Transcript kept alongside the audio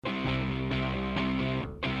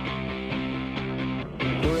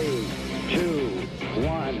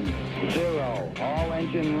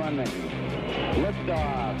engine running.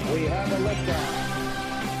 Liftoff. We have a liftoff.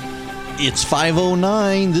 It's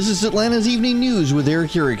 5:09. This is Atlanta's Evening News with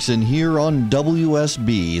Erick Erickson here on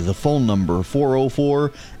WSB. The phone number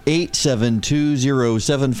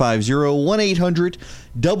 404-872-0750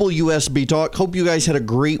 1-800-WSB Talk. Hope you guys had a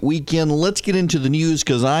great weekend. Let's get into the news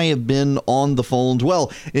because I have been on the phones.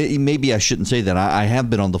 Well, maybe I shouldn't say that. I have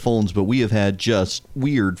been on the phones, but we have had just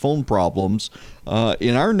weird phone problems.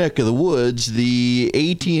 In our neck of the woods, the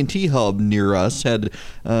AT&T hub near us had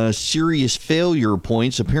serious failure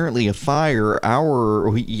points. Apparently a fire.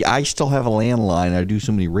 I still have a landline. I do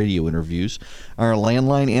so many radio interviews. Our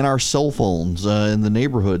landline and our cell phones in the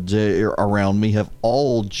neighborhoods around me have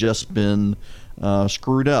all just been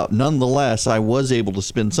screwed up. Nonetheless, I was able to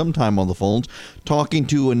spend some time on the phones talking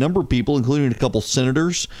to a number of people, including a couple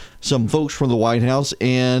senators, some folks from the White House,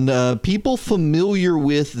 and people familiar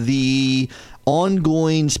with the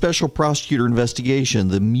ongoing special prosecutor investigation,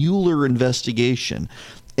 the Mueller investigation.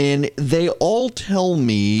 And they all tell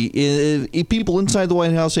me, people inside the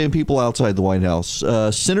White House and people outside the White House,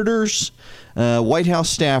 senators, White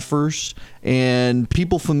House staffers, and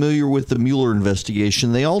people familiar with the Mueller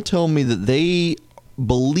investigation, they all tell me that they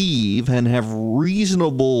believe and have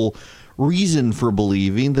reasonable reason for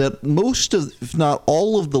believing that most of, if not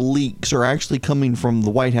all of the leaks are actually coming from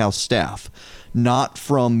the White House staff, not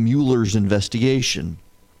from Mueller's investigation.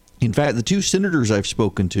 In fact, the two senators I've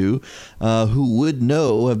spoken to who would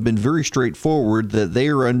know have been very straightforward that they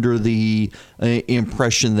are under the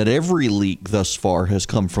impression that every leak thus far has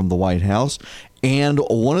come from the White House. And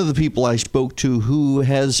one of the people I spoke to who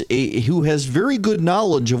has very good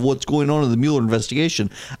knowledge of what's going on in the Mueller investigation.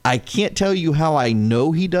 I can't tell you how I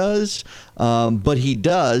know he does, but he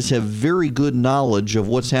does have very good knowledge of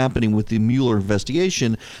what's happening with the Mueller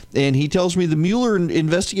investigation. And he tells me the Mueller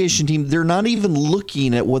investigation team, they're not even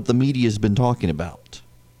looking at what the media has been talking about.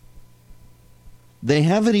 They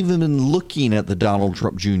haven't even been looking at the Donald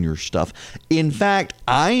Trump Jr. stuff. In fact,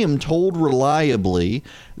 I am told reliably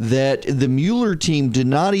that the Mueller team did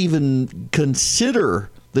not even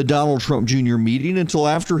consider the Donald Trump Jr. meeting until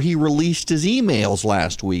after he released his emails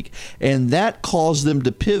last week. And that caused them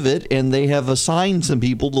to pivot, and they have assigned some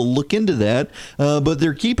people to look into that. But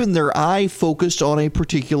they're keeping their eye focused on a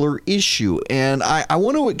particular issue. And I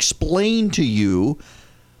want to explain to you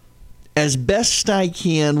as best I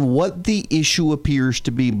can what the issue appears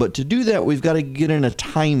to be. But to do that, we've got to get in a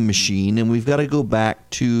time machine, and we've got to go back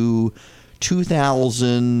to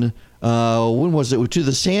 2000. When was it? To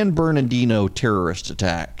the San Bernardino terrorist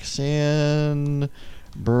attack. San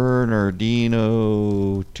Bernardino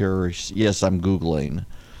terrorist. Yes, I'm Googling.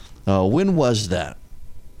 When was that?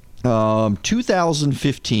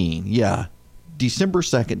 2015. Yeah. December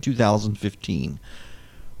 2nd, 2015.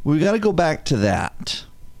 We've got to go back to that.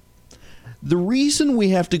 The reason we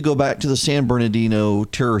have to go back to the San Bernardino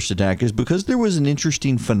terrorist attack is because there was an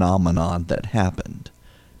interesting phenomenon that happened.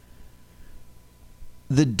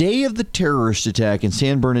 The day of the terrorist attack in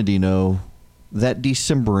San Bernardino, that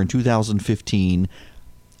December in 2015,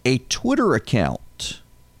 a Twitter account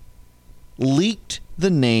leaked the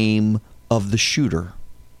name of the shooter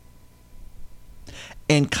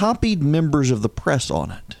and copied members of the press on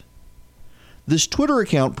it. This Twitter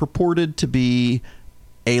account purported to be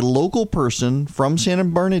a local person from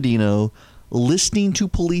San Bernardino listening to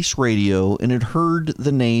police radio and had heard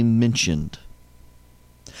the name mentioned.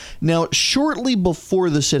 Now, shortly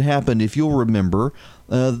before this had happened, if you'll remember,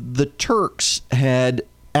 the Turks had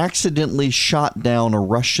accidentally shot down a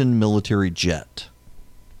Russian military jet.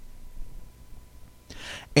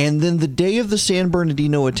 And then the day of the San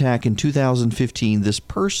Bernardino attack in 2015, this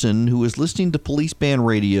person who was listening to police band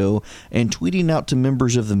radio and tweeting out to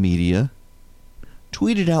members of the media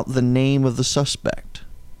tweeted out the name of the suspect.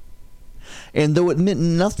 And though it meant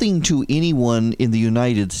nothing to anyone in the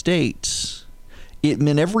United States, it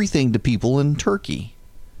meant everything to people in Turkey.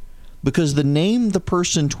 Because the name the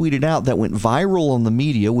person tweeted out that went viral on the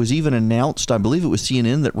media was even announced, I believe it was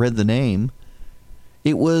CNN that read the name.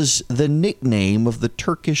 It was the nickname of the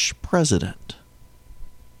Turkish president.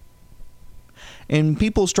 And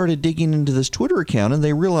people started digging into this Twitter account, and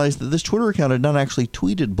they realized that this Twitter account had not actually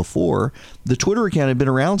tweeted before. The Twitter account had been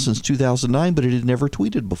around since 2009, but it had never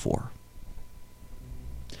tweeted before.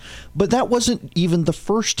 But that wasn't even the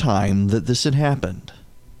first time that this had happened.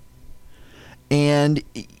 And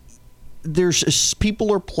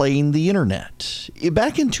people are playing the internet.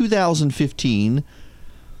 Back in 2015,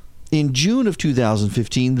 In June of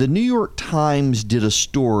 2015, the New York Times did a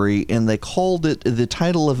story, and they called it, the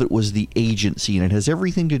title of it was The Agency, and it has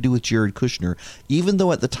everything to do with Jared Kushner, even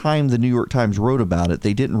though at the time the New York Times wrote about it,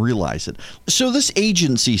 they didn't realize it. So this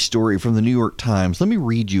agency story from the New York Times, let me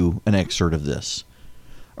read you an excerpt of this.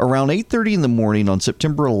 Around 8:30 in the morning on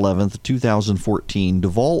September 11th, 2014,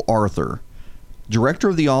 Duval Arthur, Director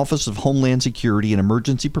of the Office of Homeland Security and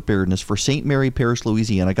Emergency Preparedness for St. Mary Parish,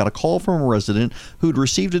 Louisiana, got a call from a resident who'd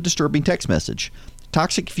received a disturbing text message.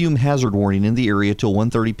 Toxic fume hazard warning in the area till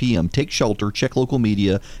 1:30 p.m. Take shelter, check local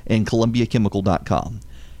media, and columbiachemical.com.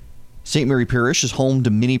 St. Mary Parish is home to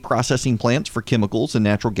many processing plants for chemicals and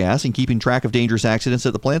natural gas, and keeping track of dangerous accidents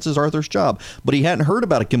at the plants is Arthur's job. But he hadn't heard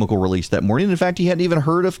about a chemical release that morning. In fact, he hadn't even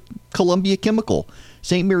heard of Columbia Chemical.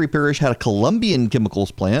 St. Mary Parish had a Colombian chemicals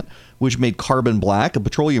plant, which made carbon black, a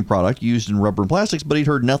petroleum product used in rubber and plastics, but he'd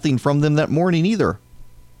heard nothing from them that morning either.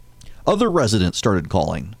 Other residents started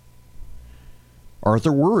calling.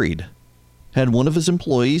 Arthur worried. Had one of his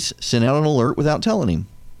employees sent out an alert without telling him?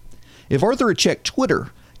 If Arthur had checked Twitter,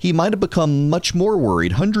 he might have become much more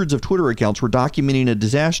worried. Hundreds of Twitter accounts were documenting a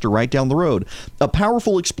disaster right down the road. A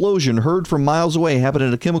powerful explosion heard from miles away happened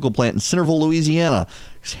at a chemical plant in Centerville, Louisiana.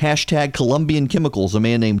 Hashtag Colombian Chemicals, a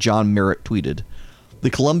man named John Merritt tweeted. The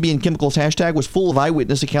Colombian Chemicals hashtag was full of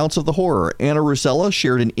eyewitness accounts of the horror. Anna Rusella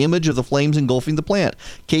shared an image of the flames engulfing the plant.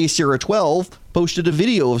 K-Sarah12 posted a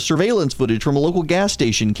video of surveillance footage from a local gas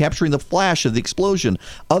station capturing the flash of the explosion.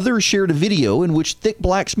 Others shared a video in which thick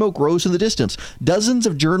black smoke rose in the distance. Dozens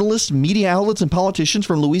of journalists, media outlets, and politicians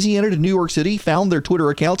from Louisiana to New York City found their Twitter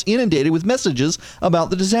accounts inundated with messages about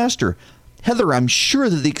the disaster. Heather, I'm sure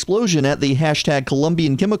that the explosion at the hashtag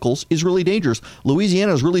Colombian Chemicals is really dangerous.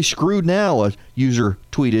 Louisiana is really screwed now, a user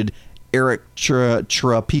tweeted. Erick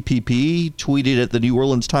PPP tweeted at the New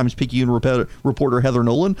Orleans Times Picayune reporter Heather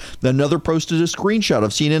Nolan. Another posted a screenshot of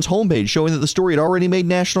CNN's homepage showing that the story had already made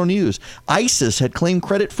national news. ISIS had claimed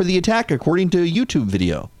credit for the attack, according to a YouTube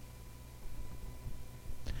video.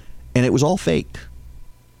 And it was all fake.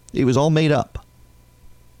 It was all made up.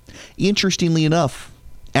 Interestingly enough,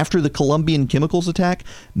 after the Colombian Chemicals attack,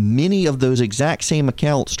 many of those exact same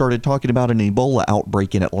accounts started talking about an Ebola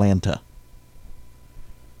outbreak in Atlanta.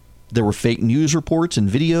 There were fake news reports and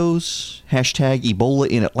videos. Hashtag Ebola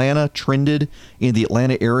in Atlanta trended in the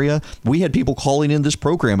Atlanta area. We had people calling in this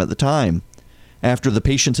program at the time. After the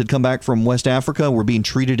patients had come back from West Africa and were being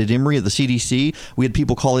treated at Emory at the CDC, we had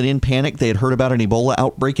people calling in panicked. They had heard about an Ebola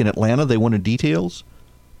outbreak in Atlanta. They wanted details.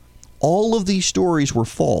 All of these stories were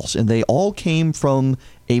false, and they all came from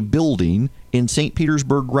a building in St.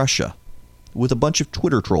 Petersburg, Russia, with a bunch of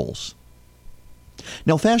Twitter trolls.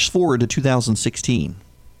 Now, fast forward to 2016.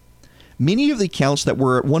 Many of the accounts that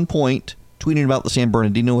were at one point tweeting about the San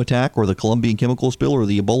Bernardino attack or the Colombian chemical spill or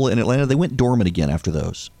the Ebola in Atlanta, they went dormant again after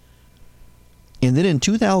those. And then in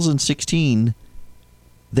 2016,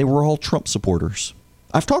 they were all Trump supporters.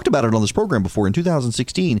 I've talked about it on this program before. In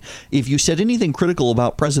 2016, if you said anything critical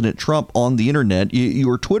about President Trump on the internet,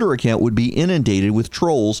 your Twitter account would be inundated with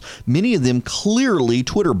trolls, many of them clearly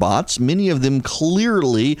Twitter bots, many of them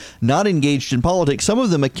clearly not engaged in politics, some of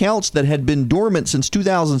them accounts that had been dormant since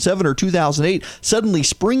 2007 or 2008, suddenly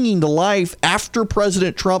springing to life after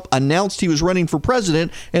President Trump announced he was running for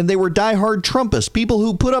president, and they were diehard Trumpists, people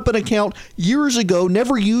who put up an account years ago,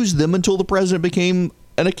 never used them until the president became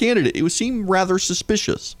a candidate. It would seem rather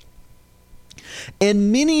suspicious.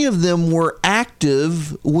 And many of them were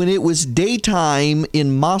active when it was daytime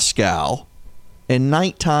in Moscow and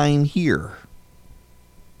nighttime here.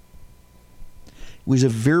 It was a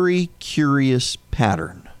very curious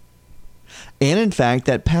pattern. And in fact,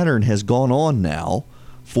 that pattern has gone on now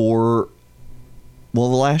for, the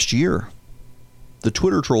last year. The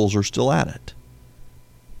Twitter trolls are still at it.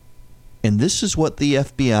 And this is what the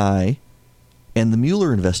FBI and the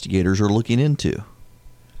Mueller investigators are looking into.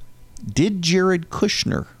 Did Jared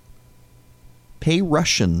Kushner pay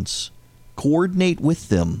Russians, coordinate with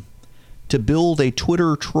them to build a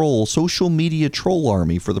Twitter troll, social media troll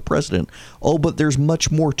army for the president? Oh, but there's much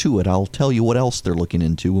more to it. I'll tell you what else they're looking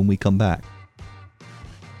into when we come back.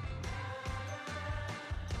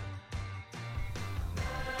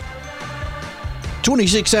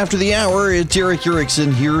 26 after the hour, it's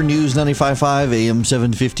Erickson here, News 95.5 AM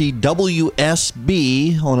 750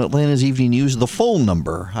 WSB on Atlanta's Evening News. The phone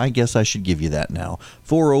number, I guess I should give you that now,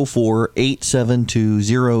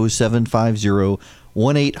 404-872-0750,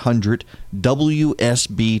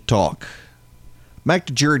 1-800-WSB-TALK. Back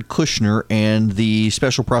to Jared Kushner and the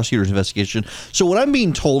special prosecutor's investigation. So what I'm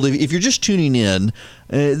being told, if you're just tuning in,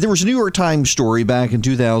 there was a New York Times story back in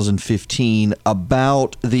 2015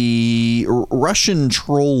 about the Russian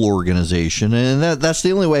troll organization, and that's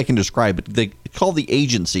the only way I can describe it. They call the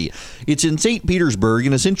agency. It's in St. Petersburg,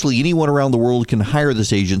 and essentially anyone around the world can hire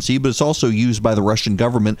this agency, but it's also used by the Russian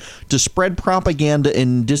government to spread propaganda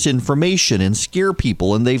and disinformation and scare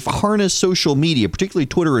people, and they've harnessed social media, particularly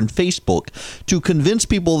Twitter and Facebook, to convince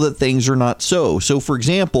people that things are not so. So, for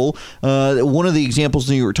example, one of the examples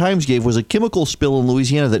the New York Times gave was a chemical spill in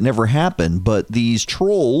Louisiana that never happened, but these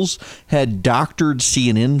trolls had doctored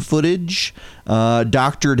CNN footage,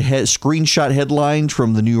 doctored screenshot headlines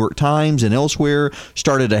from the New York Times and elsewhere,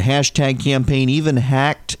 started a hashtag campaign, even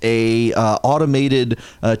hacked a automated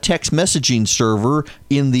text messaging server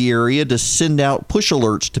in the area to send out push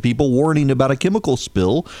alerts to people warning about a chemical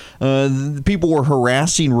spill. People were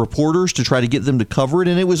harassing reporters to try to get them to cover it,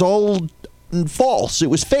 and it was all false. It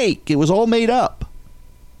was fake. It was all made up.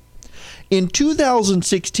 In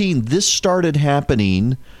 2016, this started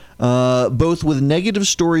happening, both with negative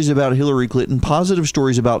stories about Hillary Clinton, positive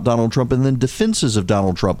stories about Donald Trump, and then defenses of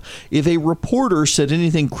Donald Trump. If a reporter said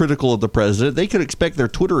anything critical of the president, they could expect their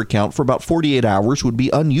Twitter account for about 48 hours would be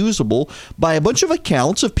unusable by a bunch of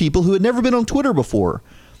accounts of people who had never been on Twitter before.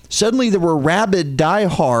 Suddenly, there were rabid,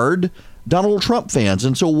 die-hard Donald Trump fans.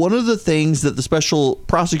 And so one of the things that the special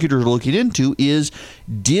prosecutors are looking into is,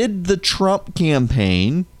 did the Trump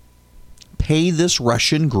campaign pay this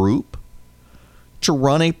Russian group to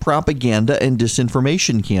run a propaganda and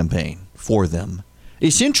disinformation campaign for them?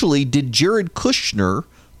 Essentially, did Jared Kushner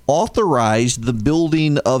authorize the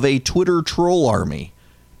building of a Twitter troll army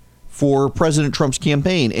for President Trump's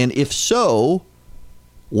campaign? And if so,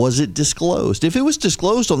 was it disclosed? If it was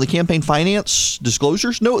disclosed on the campaign finance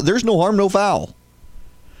disclosures, no, there's no harm, no foul.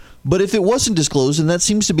 But if it wasn't disclosed, and that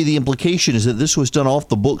seems to be the implication, is that this was done off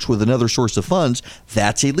the books with another source of funds,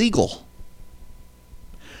 that's illegal.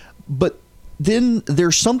 But then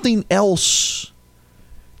there's something else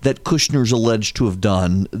that Kushner's alleged to have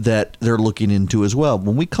done that they're looking into as well.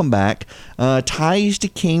 When we come back, ties to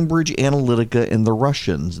Cambridge Analytica and the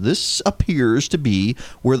Russians. This appears to be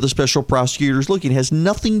where the special prosecutor's looking. It has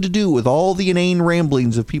nothing to do with all the inane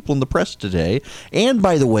ramblings of people in the press today. And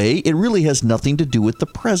by the way, it really has nothing to do with the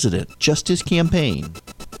president, just his campaign.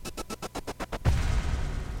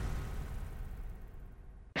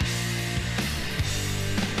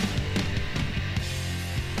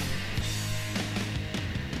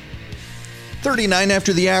 .39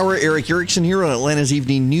 after the hour, Erick Erickson here on Atlanta's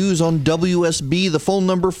Evening News on WSB. The phone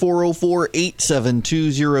number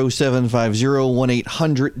 404-872-0750,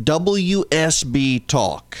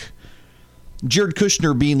 1-800-WSB-TALK. Jared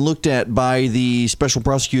Kushner being looked at by the special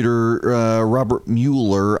prosecutor, Robert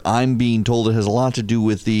Mueller. I'm being told it has a lot to do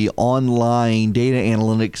with the online data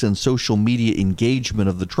analytics and social media engagement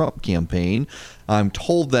of the Trump campaign. I'm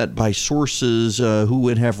told that by sources who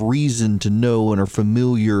would have reason to know and are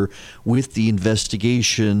familiar with the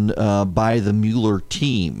investigation by the Mueller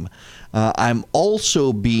team. I'm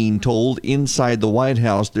also being told inside the White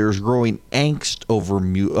House there's growing angst over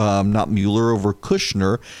over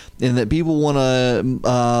Kushner, and that people want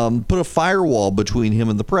to put a firewall between him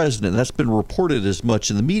and the president. That's been reported as much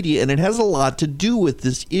in the media, and it has a lot to do with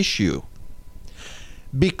this issue.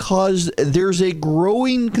 Because there's a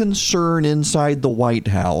growing concern inside the White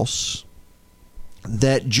House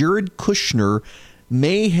that Jared Kushner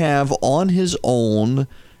may have on his own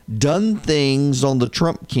done things on the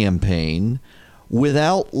Trump campaign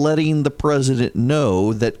without letting the president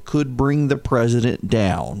know that could bring the president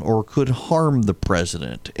down or could harm the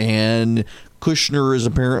president. And Kushner is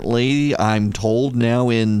apparently, I'm told, now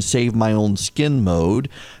in save my own skin mode,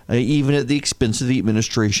 even at the expense of the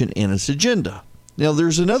administration and its agenda. Now,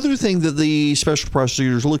 there's another thing that the special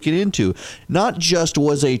prosecutor is looking into. Not just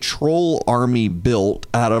was a troll army built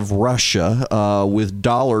out of Russia with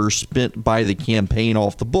dollars spent by the campaign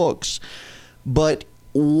off the books, but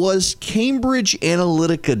was Cambridge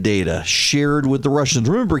Analytica data shared with the Russians?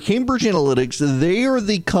 Remember, Cambridge Analytics, they are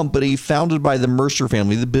the company founded by the Mercer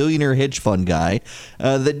family, the billionaire hedge fund guy,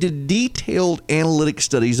 that did detailed analytic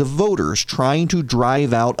studies of voters, trying to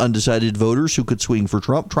drive out undecided voters who could swing for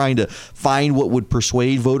Trump, trying to find what would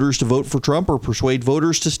persuade voters to vote for Trump or persuade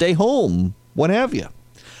voters to stay home, what have you.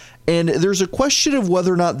 And there's a question of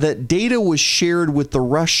whether or not that data was shared with the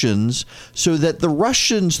Russians so that the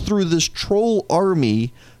Russians, through this troll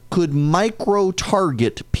army, could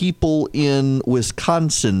micro-target people in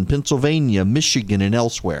Wisconsin, Pennsylvania, Michigan, and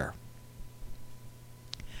elsewhere.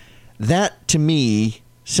 That, to me,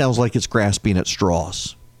 sounds like it's grasping at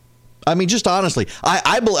straws. I mean, just honestly,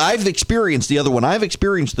 I've experienced the other one. I've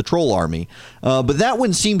experienced the troll army, but that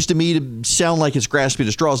one seems to me to sound like it's grasping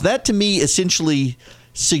at straws. That, to me, essentially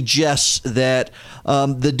suggests that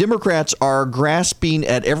the Democrats are grasping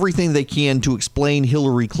at everything they can to explain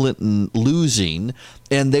Hillary Clinton losing,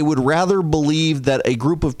 and they would rather believe that a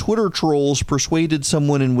group of Twitter trolls persuaded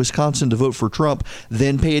someone in Wisconsin to vote for Trump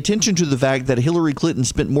than pay attention to the fact that Hillary Clinton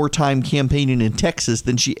spent more time campaigning in Texas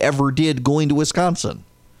than she ever did going to Wisconsin.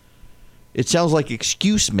 It sounds like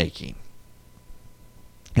excuse making,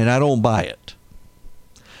 and I don't buy it.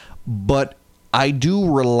 But I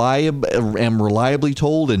am reliably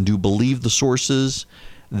told and do believe the sources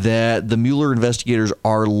that the Mueller investigators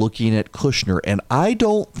are looking at Kushner. And I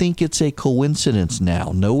don't think it's a coincidence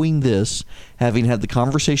now, knowing this, having had the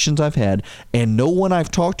conversations I've had, and no one I've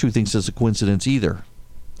talked to thinks it's a coincidence either,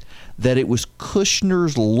 that it was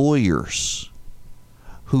Kushner's lawyers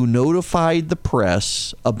who notified the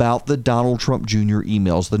press about the Donald Trump Jr.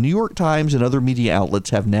 emails. The New York Times and other media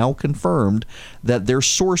outlets have now confirmed that their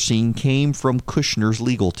sourcing came from Kushner's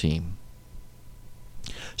legal team.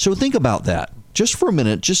 So think about that. Just for a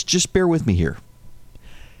minute, just bear with me here.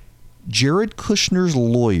 Jared Kushner's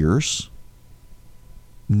lawyers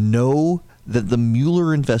know that the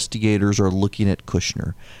Mueller investigators are looking at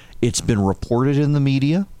Kushner. It's been reported in the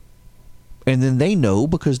media. And then they know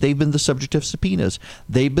because they've been the subject of subpoenas.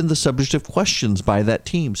 They've been the subject of questions by that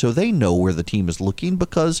team. So they know where the team is looking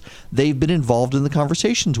because they've been involved in the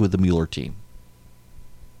conversations with the Mueller team.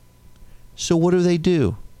 So what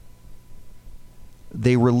do?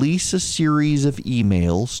 They release a series of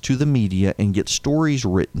emails to the media and get stories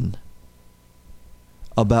written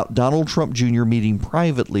about Donald Trump Jr. meeting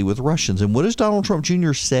privately with Russians. And what does Donald Trump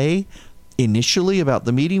Jr. say initially about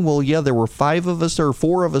the meeting? Well, yeah, there were 5 of us or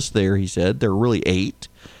 4 of us there, he said. There were really 8.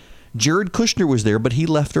 Jared Kushner was there, but he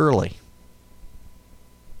left early.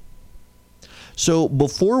 So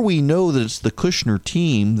before we know that it's the Kushner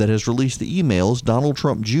team that has released the emails, Donald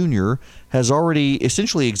Trump Jr. has already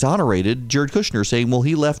essentially exonerated Jared Kushner, saying, well,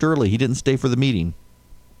 he left early. He didn't stay for the meeting.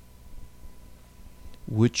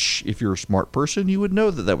 Which, if you're a smart person, you would know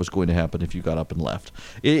that that was going to happen if you got up and left.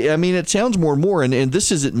 I mean, it sounds more and more, and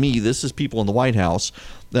this isn't me. This is people in the White House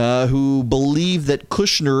who believe that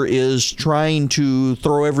Kushner is trying to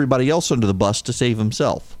throw everybody else under the bus to save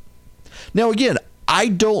himself. Now, again, I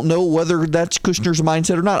don't know whether that's Kushner's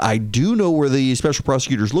mindset or not. I do know where the special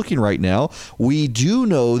prosecutor is looking right now. We do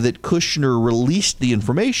know that Kushner released the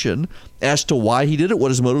information. As to why he did it,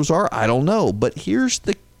 what his motives are, I don't know. But here's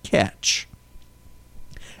the catch.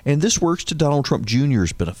 And this works to Donald Trump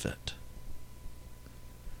Jr.'s benefit.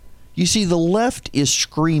 You see, the left is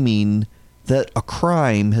screaming that a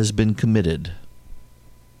crime has been committed.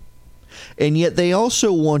 And yet they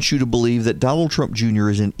also want you to believe that Donald Trump Jr.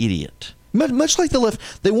 is an idiot. Much like the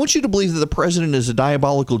left, they want you to believe that the president is a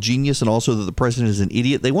diabolical genius and also that the president is an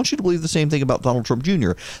idiot. They want you to believe the same thing about Donald Trump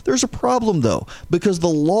Jr. There's a problem, though, because the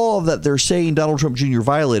law that they're saying Donald Trump Jr.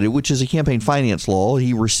 violated, which is a campaign finance law,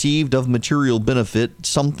 he received of material benefit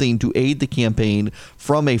something to aid the campaign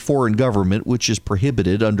from a foreign government, which is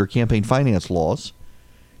prohibited under campaign finance laws.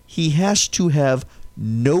 He has to have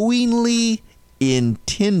knowingly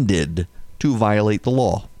intended to violate the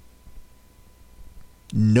law.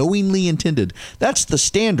 Knowingly intended. That's the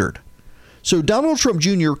standard. So Donald Trump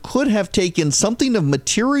Jr. could have taken something of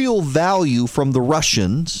material value from the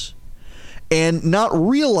Russians and not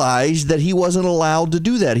realized that he wasn't allowed to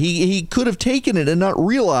do that. He could have taken it and not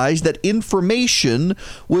realized that information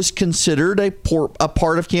was considered a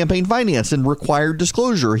part of campaign finance and required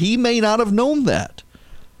disclosure. He may not have known that.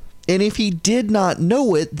 And if he did not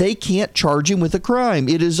know it, they can't charge him with a crime.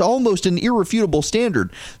 It is almost an irrefutable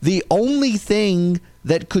standard. The only thing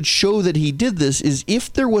that could show that he did this is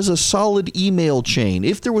if there was a solid email chain,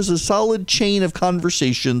 if there was a solid chain of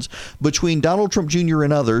conversations between Donald Trump Jr.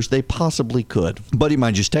 and others, they possibly could. A buddy of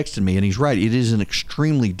mine just texted me, and he's right. It is an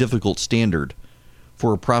extremely difficult standard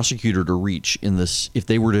for a prosecutor to reach in this if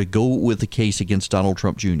they were to go with the case against Donald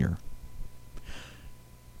Trump Jr.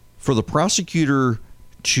 For the prosecutor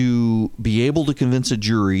to be able to convince a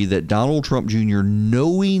jury that Donald Trump Jr.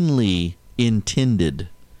 knowingly intended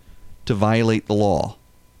to violate the law,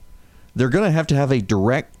 they're going to have a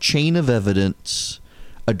direct chain of evidence,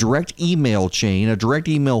 a direct email chain, a direct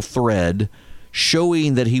email thread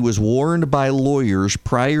showing that he was warned by lawyers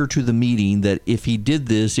prior to the meeting that if he did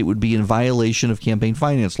this, it would be in violation of campaign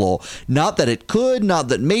finance law. Not that it could, not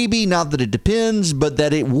that maybe, not that it depends, but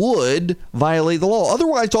that it would violate the law.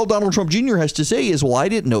 Otherwise, all Donald Trump Jr. has to say is, well, I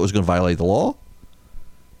didn't know it was going to violate the law.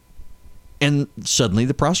 And suddenly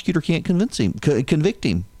the prosecutor can't convict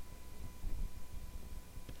him.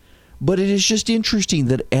 But it is just interesting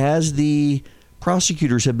that as the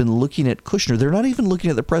prosecutors have been looking at Kushner, they're not even looking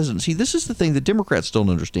at the president. See, this is the thing that Democrats don't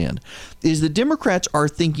understand, is the Democrats are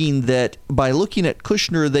thinking that by looking at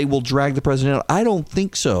Kushner, they will drag the president out. I don't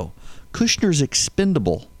think so. Kushner's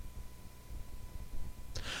expendable.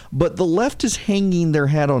 But the left is hanging their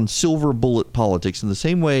hat on silver bullet politics in the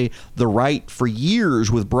same way the right for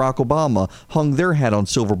years with Barack Obama hung their hat on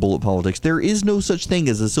silver bullet politics. There is no such thing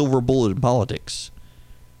as a silver bullet in politics.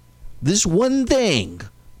 This one thing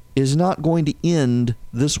is not going to end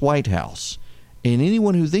this White House. And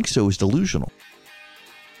anyone who thinks so is delusional.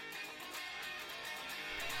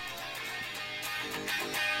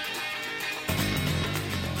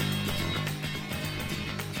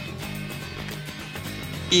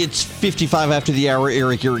 It's 55 after the hour.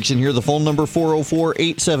 Erick Erickson here. The phone number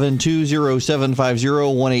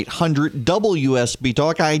 404-872-0750, 1-800-WSB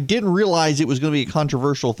Talk. I didn't realize it was going to be a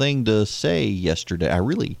controversial thing to say yesterday. I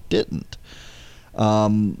really didn't.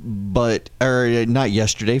 Not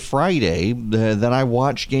yesterday, Friday, that I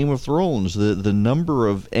watched Game of Thrones. The number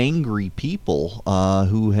of angry people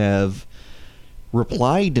who have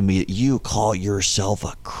replied to me that you call yourself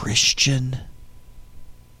a Christian.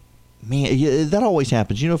 Man, that always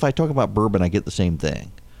happens. You know, if I talk about bourbon, I get the same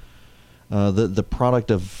thing. The product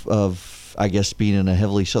of I guess being in a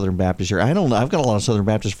heavily Southern Baptist area. I don't know. I've got a lot of Southern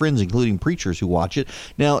Baptist friends, including preachers who watch it.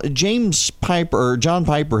 Now, John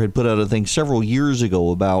Piper had put out a thing several years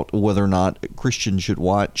ago about whether or not Christians should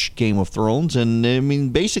watch Game of Thrones. And I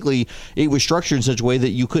mean, basically, it was structured in such a way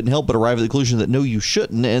that you couldn't help but arrive at the conclusion that no, you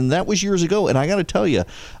shouldn't. And that was years ago. And I got to tell you,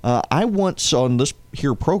 I once on this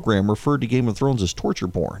here program referred to Game of Thrones as torture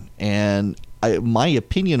porn. And my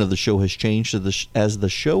opinion of the show has changed as the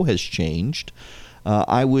show has changed.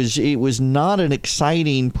 It was not an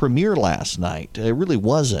exciting premiere last night. It really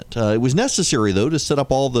wasn't. It was necessary, though, to set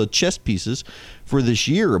up all the chess pieces for this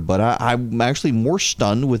year. But I'm actually more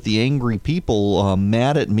stunned with the angry people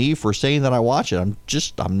mad at me for saying that I watch it. I'm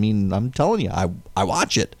telling you, I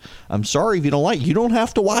watch it. I'm sorry if you don't like it. You don't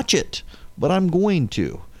have to watch it, but I'm going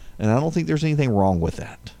to. And I don't think there's anything wrong with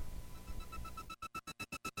that.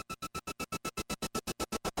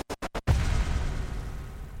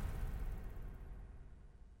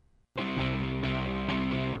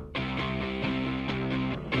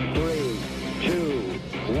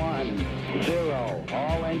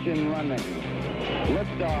 Engine running.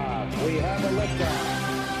 Liftoff. We have a liftoff.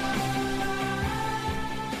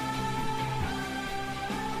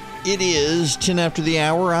 It is 10 after the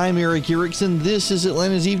hour. I'm Erick Erickson. This is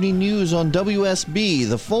Atlanta's Evening News on WSB.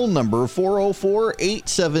 The phone number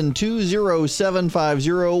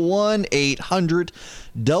 404-872-0750, 1-800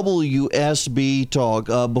 WSB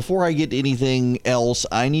Talk. Before I get to anything else,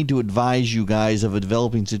 I need to advise you guys of a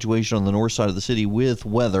developing situation on the north side of the city with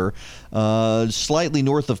weather. Slightly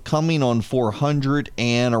north of Cumming on 400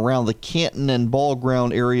 and around the Canton and Ball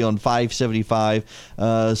Ground area on 575.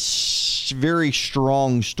 Very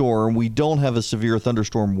strong storm. We don't have a severe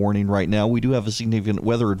thunderstorm warning right now. We do have a significant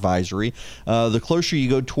weather advisory. The closer you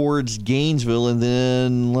go towards Gainesville, and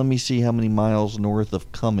then let me see how many miles north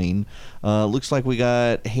of Cumming. Looks like we got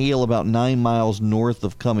hail about 9 miles north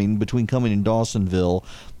of Cumming, between Cumming and Dawsonville.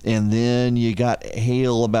 And then you got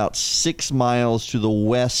hail about 6 miles to the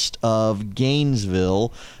west of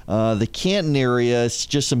Gainesville. The Canton area, it's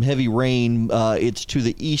just some heavy rain. It's to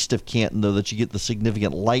the east of Canton, though, that you get the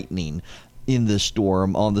significant lightning in this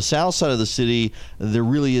storm. On the south side of the city, there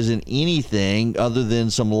really isn't anything other than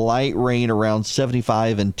some light rain around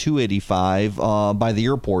 75 and 285 by the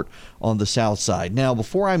airport on the south side. Now,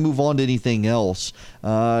 before I move on to anything else,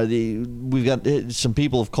 we've got some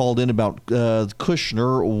people have called in about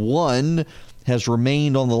Kushner. One has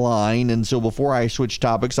remained on the line, and so before I switch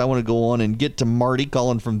topics, I want to go on and get to Marty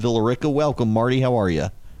calling from Villa Rica. Welcome, Marty. How are you?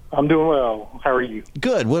 I'm doing well. How are you?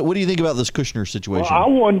 Good. What do you think about this Kushner situation? Well, I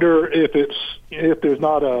wonder if there's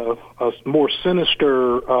not a more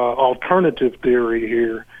sinister alternative theory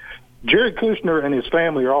here. Jared Kushner and his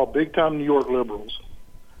family are all big-time New York liberals.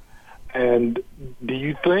 And do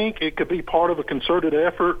you think it could be part of a concerted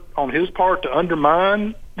effort on his part to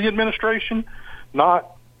undermine the administration?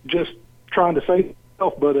 Not just trying to save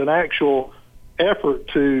himself, but an actual effort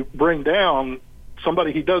to bring down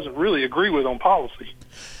somebody he doesn't really agree with on policy.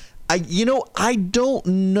 I don't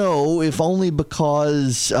know, if only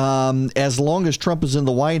because as long as Trump is in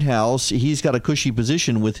the White House, he's got a cushy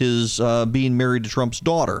position with his being married to Trump's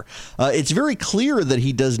daughter. It's very clear that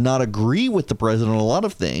he does not agree with the president on a lot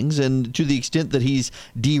of things, and to the extent that he's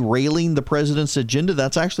derailing the president's agenda,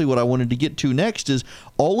 that's actually what I wanted to get to next, is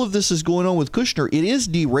all of this is going on with Kushner. It is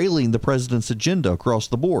derailing the president's agenda across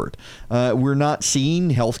the board. We're not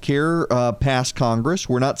seeing health care pass Congress.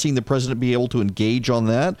 We're not seeing the president be able to engage on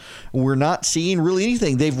that. We're not seeing really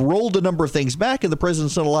anything. They've rolled a number of things back, and the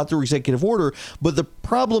president's done a lot through executive order, but the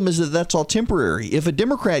problem is that that's all temporary. If a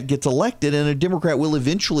Democrat gets elected, and a Democrat will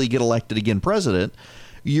eventually get elected again president,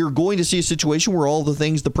 you're going to see a situation where all the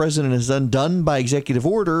things the president has undone by executive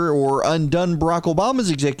order or undone Barack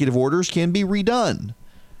Obama's executive orders can be redone.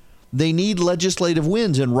 They need legislative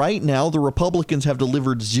wins, and right now the Republicans have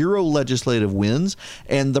delivered 0 legislative wins,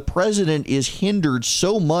 and the president is hindered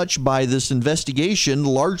so much by this investigation,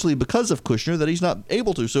 largely because of Kushner, that he's not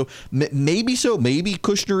able to. So maybe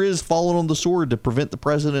Kushner is falling on the sword to prevent the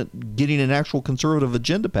president getting an actual conservative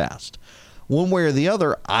agenda passed. One way or the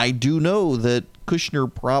other, I do know that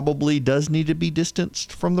Kushner probably does need to be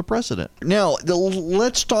distanced from the president. Now,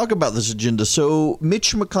 let's talk about this agenda. So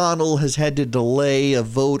Mitch McConnell has had to delay a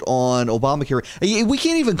vote on Obamacare. We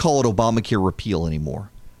can't even call it Obamacare repeal anymore.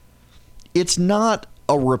 It's not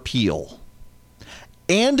a repeal.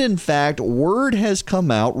 And in fact, word has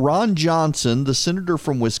come out, Ron Johnson, the senator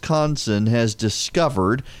from Wisconsin, has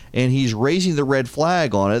discovered, and he's raising the red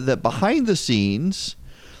flag on it, that behind the scenes,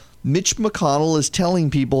 Mitch McConnell is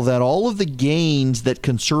telling people that all of the gains that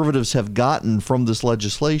conservatives have gotten from this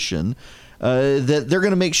legislation, that they're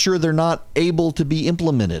going to make sure they're not able to be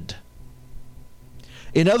implemented.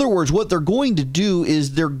 In other words, what they're going to do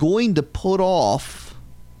is they're going to put off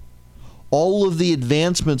all of the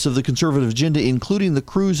advancements of the conservative agenda, including the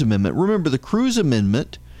Cruz Amendment. Remember, the Cruz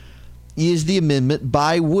Amendment is the amendment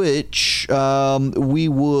by which we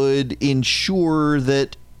would ensure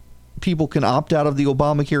that people can opt out of the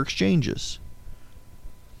Obamacare exchanges.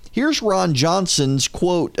 Here's Ron Johnson's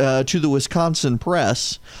quote to the Wisconsin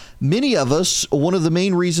press. Many of us, one of the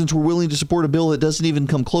main reasons we're willing to support a bill that doesn't even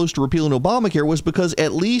come close to repealing Obamacare was because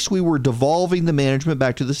at least we were devolving the management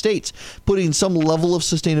back to the states, putting some level of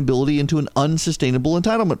sustainability into an unsustainable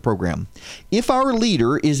entitlement program. If our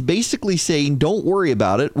leader is basically saying, don't worry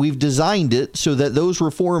about it, we've designed it so that those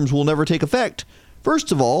reforms will never take effect,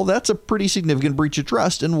 first of all, that's a pretty significant breach of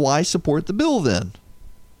trust, and why support the bill then?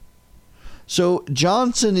 So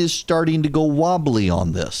Johnson is starting to go wobbly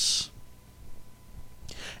on this.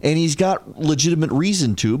 And he's got legitimate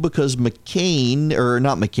reason to, because McConnell,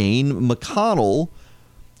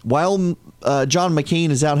 while John McCain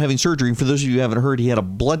is out having surgery, and for those of you who haven't heard, he had a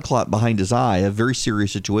blood clot behind his eye, a very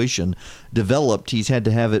serious situation developed. He's had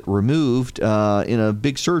to have it removed in a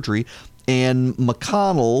big surgery. And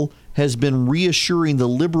McConnell has been reassuring the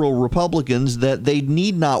liberal Republicans that they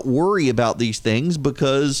need not worry about these things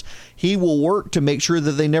because he will work to make sure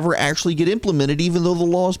that they never actually get implemented, even though the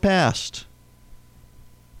law is passed.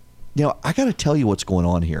 Now, I got to tell you what's going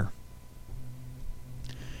on here.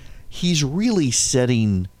 He's really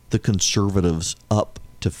setting the conservatives up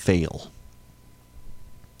to fail.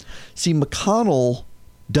 See, McConnell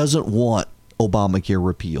doesn't want Obamacare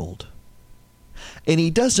repealed. And he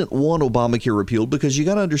doesn't want Obamacare repealed because you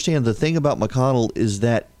got to understand, the thing about McConnell is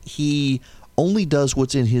that he only does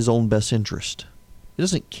what's in his own best interest. He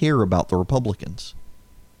doesn't care about the Republicans.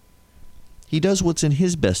 He does what's in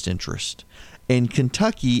his best interest. And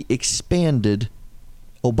Kentucky expanded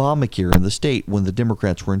Obamacare in the state when the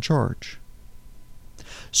Democrats were in charge.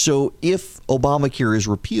 So if Obamacare is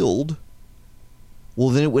repealed, well,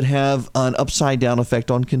 then it would have an upside-down effect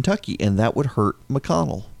on Kentucky, and that would hurt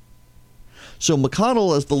McConnell. So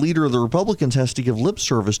McConnell, as the leader of the Republicans, has to give lip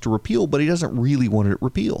service to repeal, but he doesn't really want it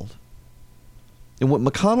repealed. And what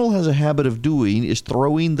McConnell has a habit of doing is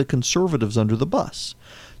throwing the conservatives under the bus.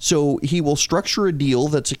 So he will structure a deal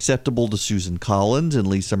that's acceptable to Susan Collins and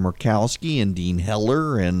Lisa Murkowski and Dean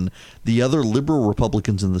Heller and the other liberal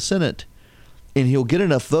Republicans in the Senate. And he'll get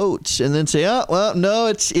enough votes and then say, oh, well, no,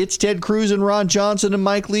 it's Ted Cruz and Ron Johnson and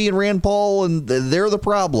Mike Lee and Rand Paul, and they're the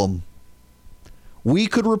problem. We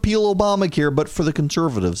could repeal Obamacare, but for the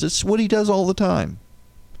conservatives. It's what he does all the time.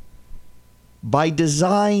 By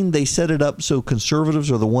design, they set it up so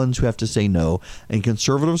conservatives are the ones who have to say no, and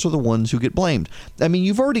conservatives are the ones who get blamed. I mean,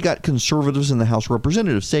 you've already got conservatives in the House of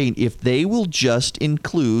Representatives saying if they will just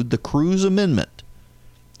include the Cruz Amendment,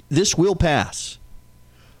 this will pass.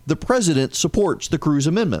 The president supports the Cruz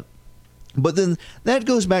Amendment. But then that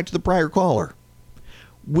goes back to the prior caller.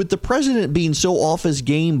 with the president being so off his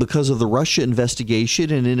game because of the Russia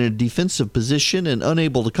investigation and in a defensive position and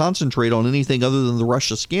unable to concentrate on anything other than the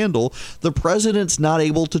Russia scandal, the president's not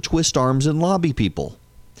able to twist arms and lobby people.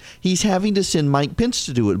 He's having to send Mike Pence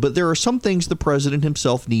to do it, but there are some things the president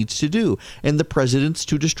himself needs to do, and the president's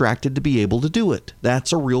too distracted to be able to do it.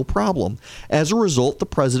 That's a real problem. As a result, the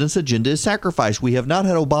president's agenda is sacrificed. We have not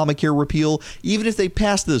had Obamacare repeal. Even if they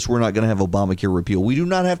pass this, we're not going to have Obamacare repeal. We do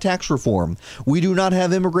not have tax reform. We do not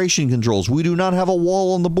have immigration controls. We do not have a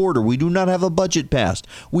wall on the border. We do not have a budget passed.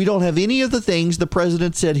 We don't have any of the things the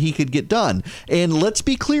president said he could get done. And let's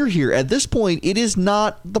be clear here. At this point, it is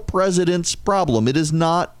not the president's problem. It is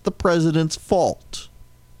not the president's fault.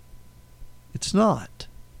 It's not.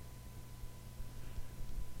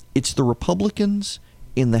 It's the Republicans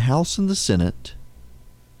in the House and the Senate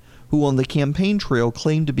who on the campaign trail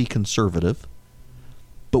claim to be conservative,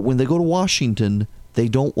 but when they go to Washington, they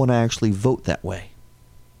don't want to actually vote that way.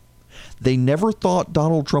 They never thought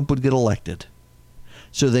Donald Trump would get elected,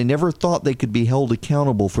 so they never thought they could be held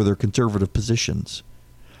accountable for their conservative positions.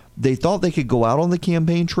 They thought they could go out on the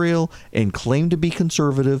campaign trail and claim to be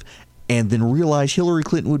conservative and then realize Hillary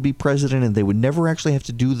Clinton would be president and they would never actually have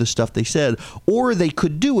to do the stuff they said. Or they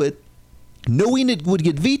could do it knowing it would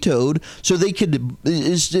get vetoed so they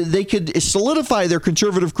could solidify their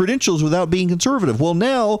conservative credentials without being conservative. Well,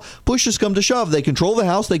 now push has come to shove. They control the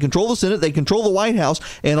House, they control the Senate, they control the White House,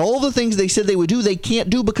 and all the things they said they would do, they can't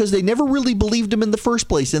do because they never really believed them in the first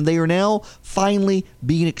place, and they are now finally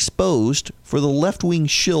being exposed for the left-wing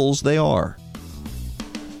shills they are.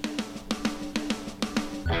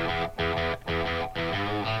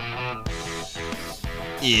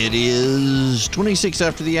 It is 26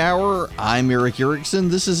 after the hour. I'm Erick Erickson.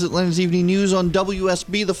 This is Atlanta's Evening News on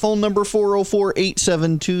WSB. The phone number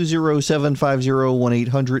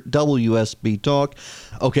 404-872-0750-1-800-WSB Talk.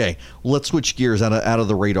 Okay, let's switch gears out of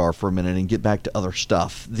the radar for a minute and get back to other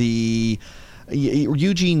stuff. The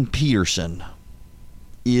Eugene Peterson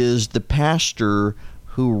is the pastor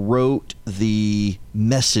who wrote the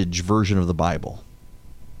Message version of the Bible.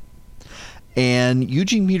 And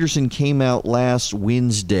Eugene Peterson came out last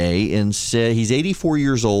Wednesday and said he's 84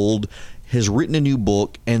 years old, has written a new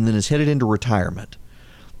book, and then is headed into retirement.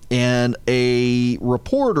 And a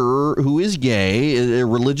reporter who is gay, a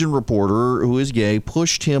religion reporter who is gay,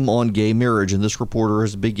 pushed him on gay marriage. And this reporter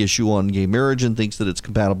has a big issue on gay marriage and thinks that it's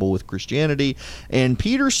compatible with Christianity. And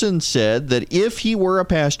Peterson said that if he were a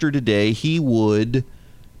pastor today, he would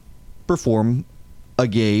perform a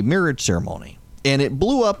gay marriage ceremony. And it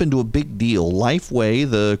blew up into a big deal. Lifeway,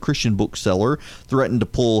 the Christian bookseller, threatened to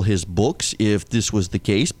pull his books if this was the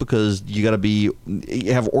case because you got to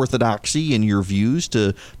have orthodoxy in your views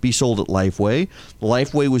to be sold at Lifeway.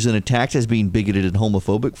 Lifeway was then attacked as being bigoted and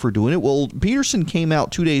homophobic for doing it. Well, Peterson came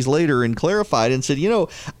out 2 days later and clarified and said,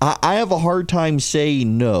 I have a hard time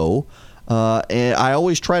saying no. And I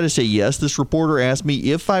always try to say yes. This reporter asked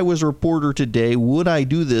me if I was a reporter today, would I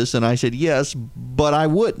do this? And I said yes, but I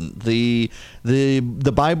wouldn't. The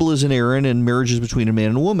Bible is inerrant and marriage is between a man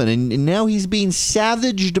and a woman. And now he's being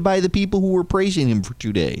savaged by the people who were praising him for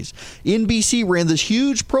 2 days. NBC ran this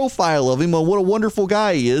huge profile of him on what a wonderful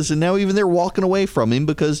guy he is, and now even they're walking away from him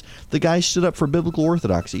because the guy stood up for biblical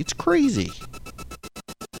orthodoxy. It's crazy.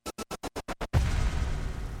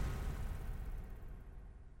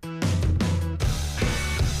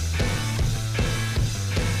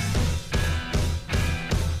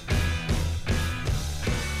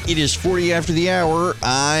 It is 40 after the hour.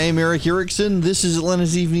 I'm Erick Erickson. This is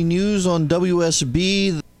Atlanta's Evening News on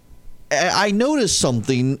WSB. I noticed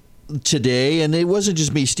something today, and it wasn't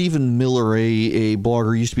just me. Stephen Miller, a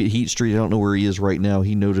blogger, used to be at Heat Street. I don't know where he is right now.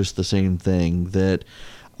 He noticed the same thing, that,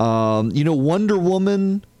 Wonder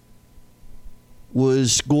Woman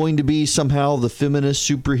was going to be somehow the feminist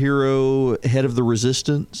superhero head of the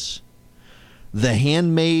resistance. The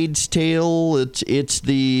Handmaid's Tale, it's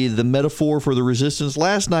the metaphor for the resistance.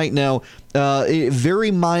 Last night, now, a very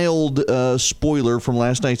mild spoiler from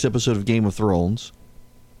last night's episode of Game of Thrones.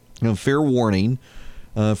 Fair warning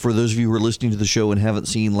for those of you who are listening to the show and haven't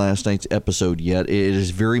seen last night's episode yet. It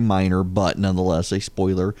is very minor, but nonetheless a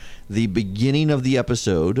spoiler. The beginning of the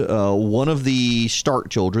episode, one of the Stark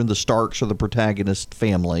children, the Starks are the protagonist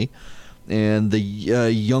family, and the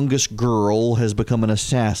youngest girl has become an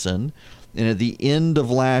assassin. And at the end of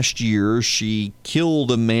last year, she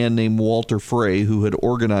killed a man named Walter Frey who had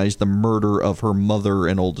organized the murder of her mother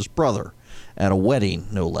and oldest brother at a wedding,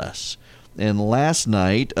 no less. And last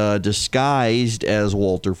night, disguised as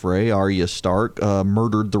Walter Frey, Arya Stark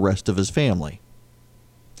murdered the rest of his family.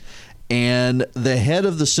 And the head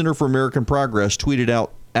of the Center for American Progress tweeted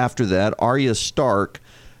out after that, Arya Stark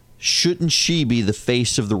shouldn't she be the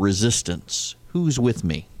face of the resistance? Who's with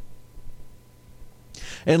me?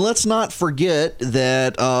 And let's not forget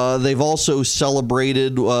that they've also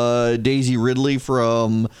celebrated Daisy Ridley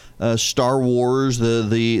from Star Wars,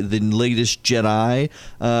 the latest Jedi.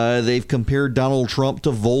 They've compared Donald Trump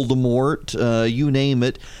to Voldemort, you name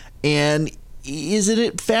it. And isn't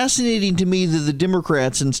it fascinating to me that the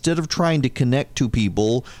Democrats, instead of trying to connect to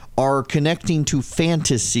people, are connecting to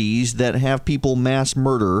fantasies that have people mass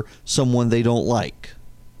murder someone they don't like?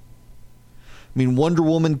 I mean, Wonder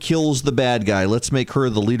Woman kills the bad guy. Let's make her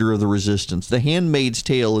the leader of the resistance. The Handmaid's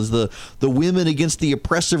Tale is the women against the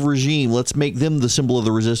oppressive regime. Let's make them the symbol of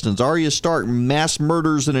the resistance. Arya Stark mass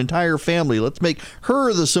murders an entire family. Let's make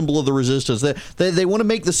her the symbol of the resistance. They want to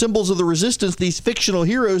make the symbols of the resistance these fictional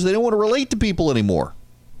heroes. They don't want to relate to people anymore.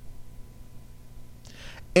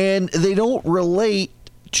 And they don't relate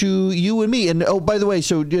to you and me. And, oh, by the way,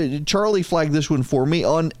 so Charlie flagged this one for me.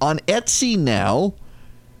 On Etsy now,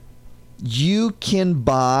 you can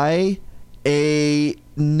buy a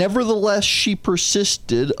Nevertheless She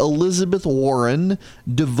Persisted Elizabeth Warren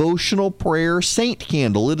devotional prayer saint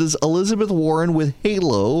candle. It is Elizabeth Warren with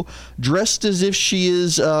halo, dressed as if she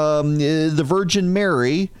is the Virgin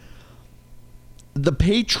Mary, the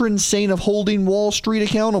patron saint of holding Wall Street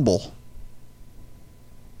accountable.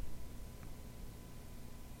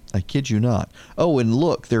 I kid you not. Oh, and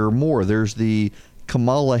look, there are more. There's the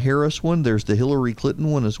Kamala Harris one. There's the Hillary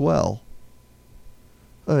Clinton one as well.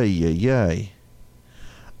 Ay.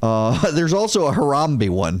 There's also a Harambe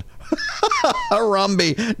one.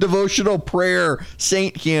 Harambe devotional prayer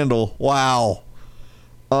saint candle. Wow.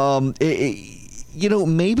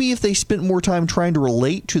 Maybe if they spent more time trying to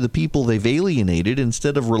relate to the people they've alienated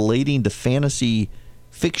instead of relating to fantasy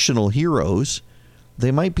fictional heroes,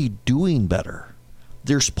 they might be doing better.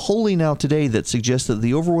 There's polling out today that suggests that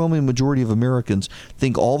the overwhelming majority of Americans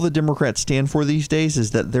think all the Democrats stand for these days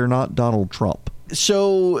is that they're not Donald Trump.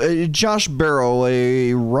 So Josh Barrow,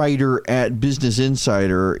 a writer at Business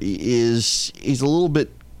Insider, is a little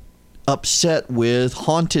bit upset with,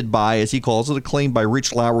 haunted by, as he calls it, a claim by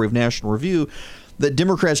Rich Lowry of National Review that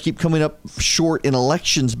Democrats keep coming up short in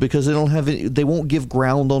elections because they won't give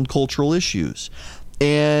ground on cultural issues.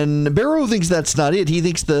 And Barrow thinks that's not it. He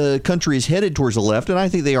thinks the country is headed towards the left, and I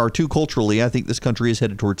think they are too culturally. I think this country is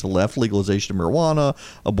headed towards the left, legalization of marijuana,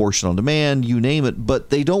 abortion on demand, you name it. But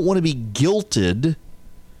they don't want to be guilted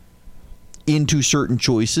into certain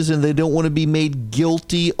choices, and they don't want to be made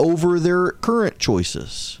guilty over their current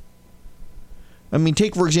choices. I mean,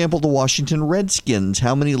 take, for example, the Washington Redskins.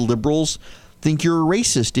 How many liberals think you're a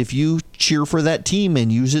racist if you cheer for that team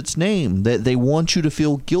and use its name? That they want you to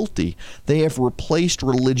feel guilty. They have replaced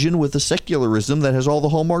religion with a secularism that has all the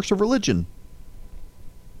hallmarks of religion.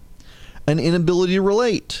 An inability to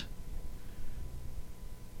relate.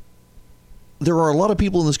 There are a lot of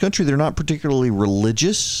people in this country that are not particularly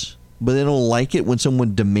religious, but they don't like it when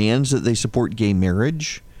someone demands that they support gay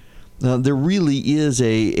marriage. There really is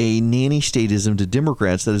a nanny statism to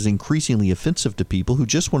Democrats that is increasingly offensive to people who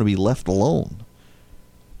just want to be left alone.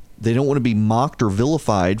 They don't want to be mocked or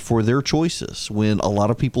vilified for their choices when a lot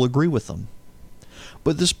of people agree with them.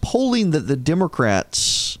 But this polling that the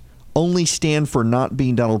Democrats only stand for not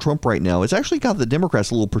being Donald Trump right now, it's actually got the Democrats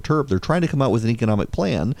a little perturbed. They're trying to come out with an economic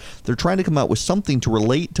plan. They're trying to come out with something to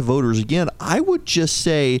relate to voters. Again, I would just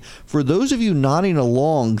say, for those of you nodding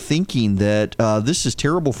along thinking that this is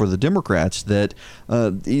terrible for the Democrats, that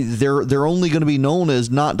they're only going to be known as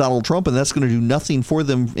not Donald Trump, and that's going to do nothing for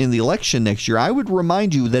them in the election next year, I would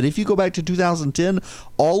remind you that if you go back to 2010,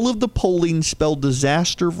 all of the polling spelled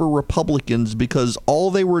disaster for Republicans because all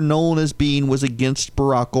they were known as being was against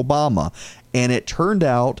Barack Obama. And it turned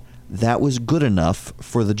out that was good enough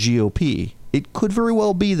for the GOP. It could very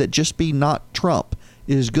well be that just being not Trump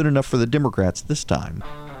is good enough for the Democrats this time.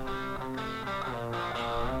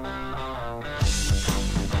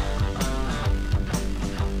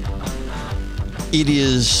 It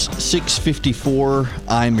is 6:54.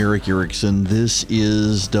 I'm Erick Erickson. This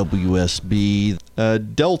is WSB.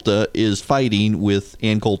 Delta is fighting with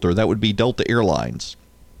Ann Coulter. That would be Delta Airlines.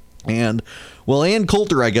 And, well, Ann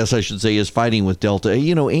Coulter, I guess I should say, is fighting with Delta.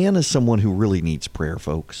 You know, Ann is someone who really needs prayer,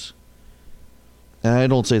 folks. And I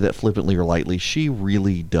don't say that flippantly or lightly. She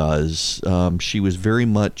really does. She was very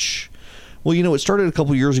much... Well, you know, it started a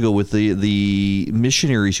couple years ago with the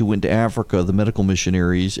missionaries who went to Africa, the medical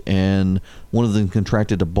missionaries, and one of them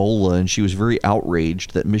contracted Ebola, and she was very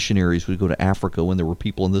outraged that missionaries would go to Africa when there were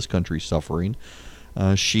people in this country suffering.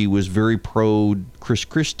 She was very pro Chris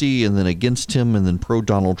Christie and then against him and then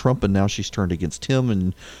pro-Donald Trump, and now she's turned against him,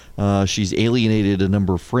 and she's alienated a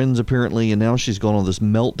number of friends apparently, and now she's gone on this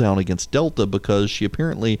meltdown against Delta because she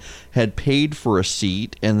apparently had paid for a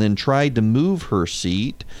seat and then tried to move her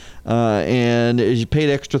seat, and she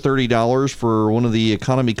paid extra $30 for one of the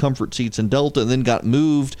economy comfort seats in Delta and then got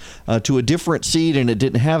moved to a different seat, and it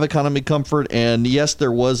didn't have economy comfort. And yes,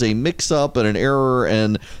 there was a mix-up and an error,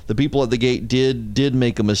 and the people at the gate did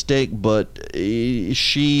make a mistake, but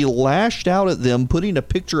she lashed out at them, putting a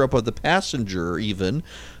picture up of the passenger even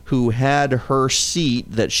who had her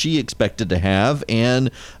seat that she expected to have,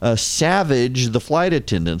 and savaged the flight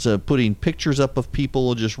attendants, putting pictures up of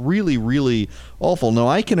people, just really, really awful. Now,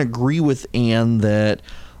 I can agree with Ann that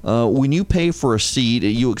when you pay for a seat,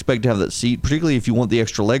 you expect to have that seat, particularly if you want the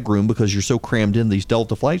extra leg room because you're so crammed in these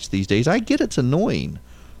Delta flights these days. I get it's annoying.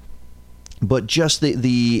 But just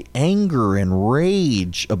the anger and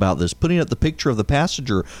rage about this, putting up the picture of the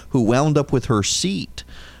passenger who wound up with her seat,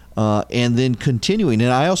 and then continuing.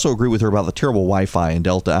 And I also agree with her about the terrible Wi-Fi in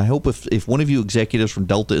Delta. I hope if one of you executives from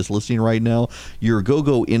Delta is listening right now, your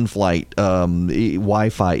go-go in-flight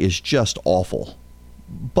Wi-Fi is just awful.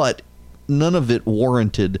 But none of it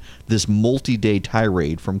warranted this multi-day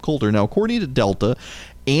tirade from Coulter. Now, according to Delta,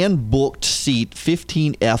 Ann booked seat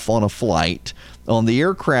 15F on a flight. On the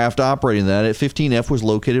aircraft operating that, at 15F was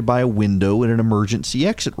located by a window in an emergency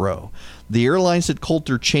exit row. The airline said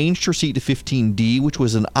Coulter changed her seat to 15D, which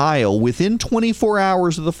was an aisle, within 24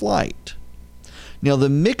 hours of the flight. Now, the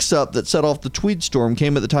mix-up that set off the tweet storm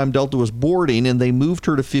came at the time Delta was boarding, and they moved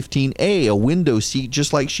her to 15A, a window seat,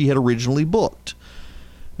 just like she had originally booked.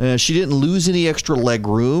 She didn't lose any extra leg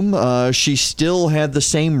room. She still had the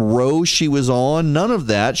same row she was on. None of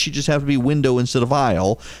that. She just had to be window instead of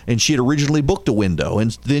aisle, and she had originally booked a window, and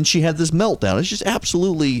then she had this meltdown. It's just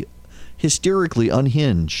absolutely hysterically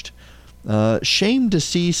unhinged. Shame to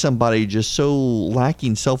see somebody just so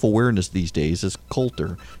lacking self-awareness these days as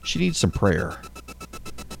Coulter. She needs some prayer.